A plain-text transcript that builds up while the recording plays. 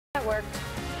Network.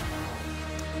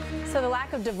 So the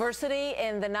lack of diversity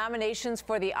in the nominations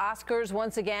for the Oscars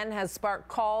once again has sparked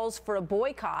calls for a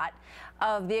boycott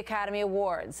of the Academy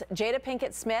Awards. Jada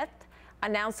Pinkett Smith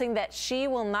announcing that she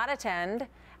will not attend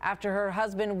after her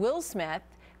husband Will Smith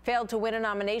failed to win a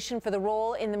nomination for the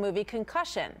role in the movie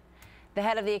Concussion. The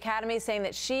head of the Academy saying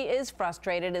that she is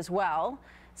frustrated as well,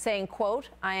 saying, quote,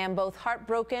 "I am both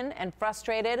heartbroken and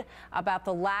frustrated about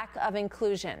the lack of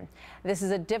inclusion. This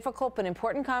is a difficult but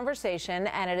important conversation,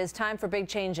 and it is time for big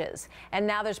changes." And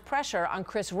now there's pressure on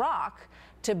Chris Rock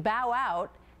to bow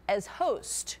out as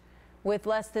host with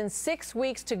less than 6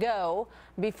 weeks to go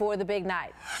before the big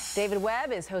night. David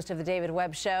Webb is host of the David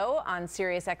Webb Show on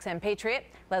Sirius XM Patriot.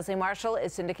 Leslie Marshall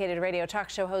is syndicated radio talk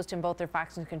show host and both their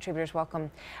Fox News contributors. Welcome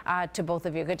to both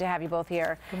of you. Good to have you both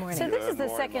here. Good morning. So this is the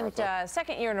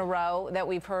second year in a row that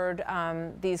we've heard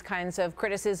these kinds of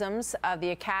criticisms of the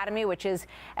Academy, which is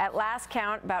at last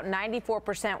count about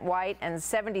 94% white and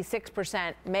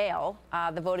 76% male,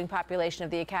 the voting population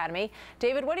of the Academy.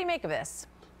 David, what do you make of this?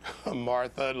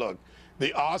 Martha, look,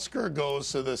 the Oscar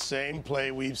goes to the same play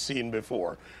we've seen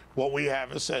before. What we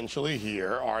have essentially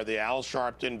here are the Al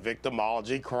Sharpton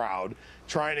victimology crowd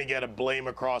trying to get a blame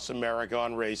across America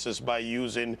on racists by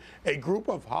using a group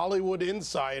of Hollywood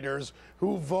insiders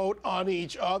who vote on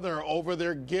each other over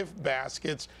their gift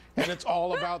baskets, and it's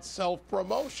all about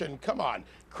self-promotion. Come on.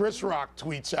 Chris Rock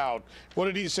tweets out, what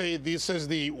did he say? This is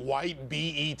the white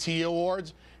BET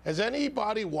Awards. Has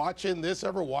anybody watching this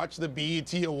ever watched the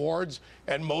BET Awards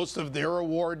and most of their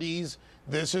awardees?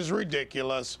 This is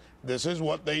ridiculous. This is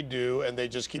what they do, and they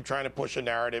just keep trying to push a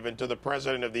narrative into the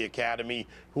president of the Academy,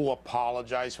 who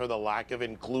apologized for the lack of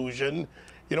inclusion.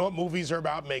 You know what movies are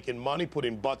about? Making money,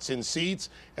 putting butts in seats,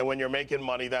 and when you're making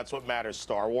money, that's what matters.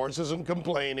 Star Wars isn't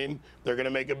complaining. They're going to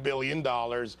make $1 billion.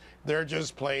 They're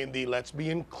just playing the let's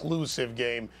be inclusive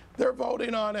game. They're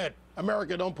voting on it.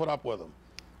 America, don't put up with them.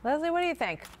 Leslie, what do you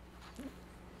think?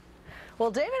 Well,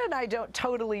 David and I don't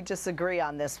totally disagree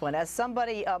on this one. As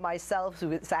somebody myself who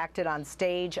has acted on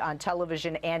stage, on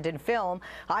television, and in film,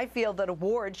 I feel that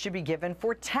awards should be given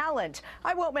for talent.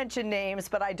 I won't mention names,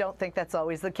 but I don't think that's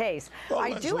always the case. Well,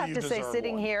 I do have to say,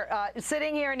 sitting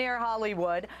here near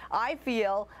Hollywood, I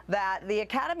feel that the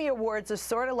Academy Awards are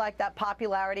sort of like that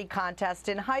popularity contest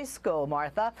in high school,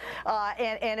 Martha,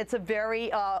 and it's a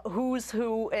very who's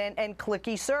who and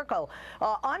cliquey circle.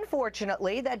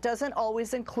 Unfortunately, that doesn't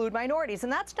always include minorities.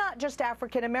 And that's not just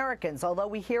African Americans, although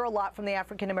we hear a lot from the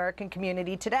African American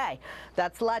community today.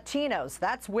 That's Latinos.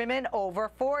 That's women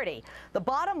over 40. The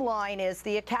bottom line is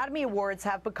the Academy Awards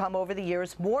have become, over the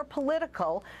years, more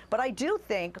political. But I do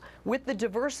think with the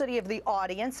diversity of the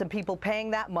audience and people paying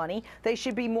that money, they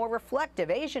should be more reflective,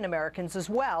 Asian Americans as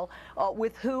well,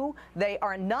 with who they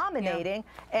are nominating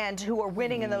and who are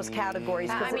winning in those categories.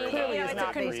 I mean,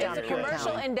 it's a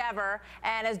commercial endeavor.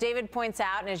 And as David points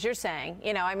out, and as you're saying,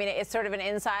 I mean, it's sort of an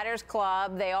insiders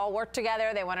club. They all work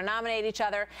together. They want to nominate each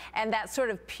other. And that sort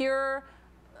of pure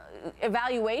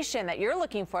evaluation that you're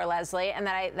looking for, Leslie, and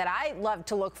that I love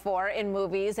to look for in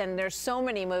movies, and there's so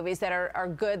many movies that are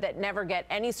good that never get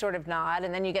any sort of nod,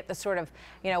 and then you get the sort of,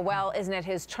 well, isn't it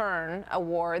his turn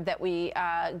award that we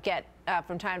get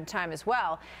from time to time as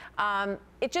well.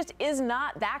 It just is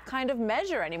not that kind of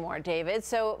measure anymore, David.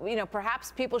 So,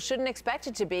 perhaps people shouldn't expect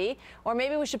it to be, or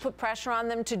maybe we should put pressure on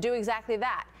them to do exactly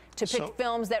that, to pick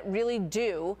films that really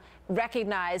do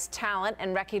recognize talent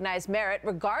and recognize merit,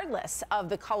 regardless of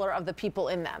the color of the people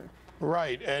in them.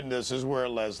 Right, and this is where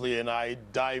Leslie and I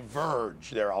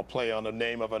diverge. There, I'll play on the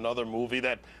name of another movie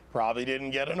that probably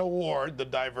didn't get an award, the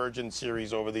Divergent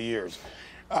series over the years.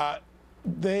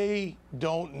 They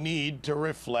don't need to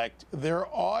reflect their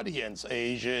audience,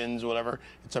 Asians, whatever.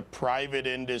 It's a private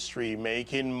industry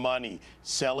making money,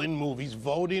 selling movies,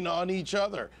 voting on each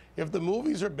other. If the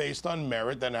movies are based on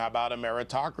merit, then how about a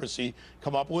meritocracy?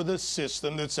 Come up with a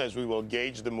system that says we will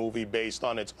gauge the movie based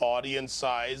on its audience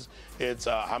size, its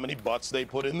how many butts they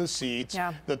put in the seats,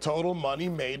 the total money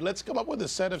made. Let's come up with a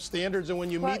set of standards, and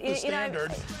when you meet the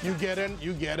standard, you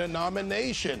get a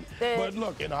nomination. But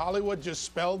look, in Hollywood, just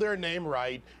spell their name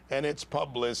right, and it's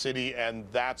publicity, and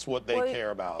that's what they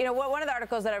care about. One of the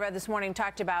articles that I read this morning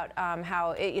talked about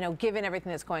how, given everything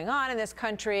that's going on in this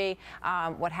country,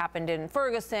 what happened in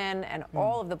Ferguson, and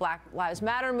all of the Black Lives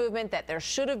Matter movement, that there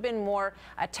should have been more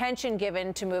attention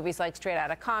given to movies like Straight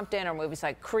Outta Compton, or movies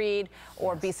like Creed,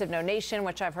 or Beasts of No Nation,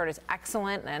 which I've heard is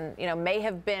excellent and may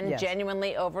have been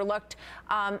genuinely overlooked.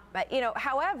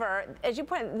 However, as you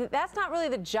point out, that's not really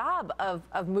the job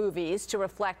of movies, to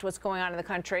reflect what's going on in the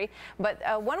country. But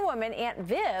one one woman, Aunt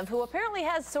Viv, who apparently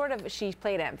has she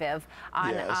played Aunt Viv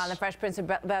on The Fresh Prince of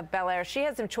Bel-Air. She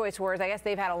had some choice words. I guess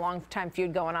they've had a long time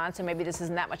feud going on, so maybe this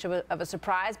isn't that much of a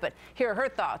surprise. But here are her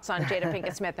thoughts on Jada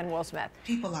Pinkett Smith and Will Smith.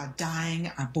 People are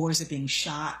dying. Our boys are being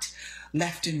shot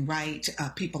left and right.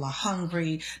 People are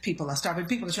hungry. People are starving.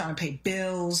 People are trying to pay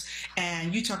bills.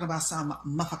 And you're talking about some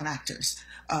motherfucking actors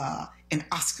in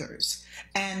Oscars.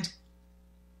 And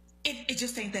it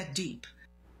just ain't that deep.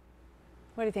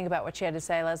 What do you think about what she had to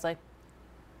say, Leslie?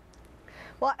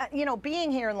 Well, you know,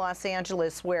 being here in Los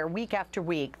Angeles, where week after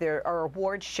week there are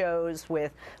award shows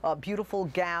with beautiful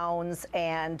gowns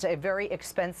and very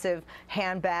expensive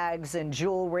handbags and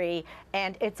jewelry,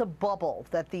 and it's a bubble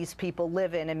that these people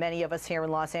live in. And many of us here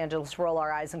in Los Angeles roll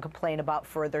our eyes and complain about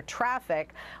further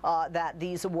traffic that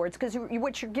these awards, because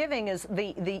what you're giving is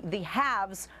the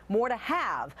haves more to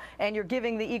have, and you're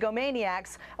giving the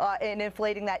egomaniacs and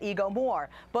inflating that ego more.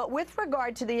 But with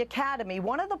regard to the Academy,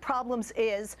 one of the problems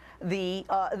is the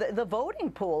voting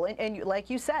pool, and like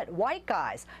you said, white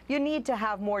guys. You need to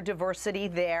have more diversity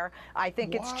there. I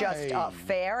think it's just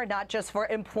fair, not just for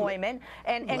employment.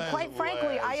 And quite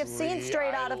frankly, I have seen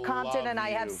Straight Outta Compton, and I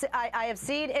have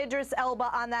seen Idris Elba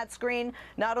on that screen.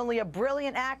 Not only a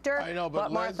brilliant actor,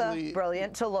 but Martha,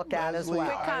 brilliant to look at as well.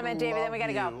 Quick comment, David, then we got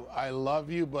to go. I love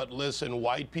you, but listen,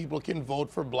 white people can vote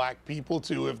for black people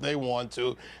too if they want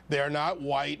to. They're not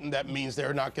white, and that means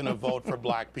they're not going to vote for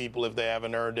black people if they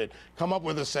haven't earned it. Come up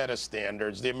with a set of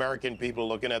standards. The American people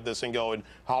looking at this and going,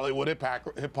 Hollywood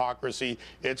hypocrisy,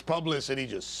 it's publicity,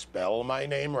 just spell my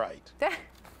name right.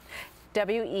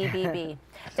 W-E-B-B.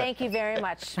 Thank you very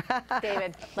much,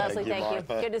 David. Leslie, thank you.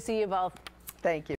 Good to see you both. Thank you.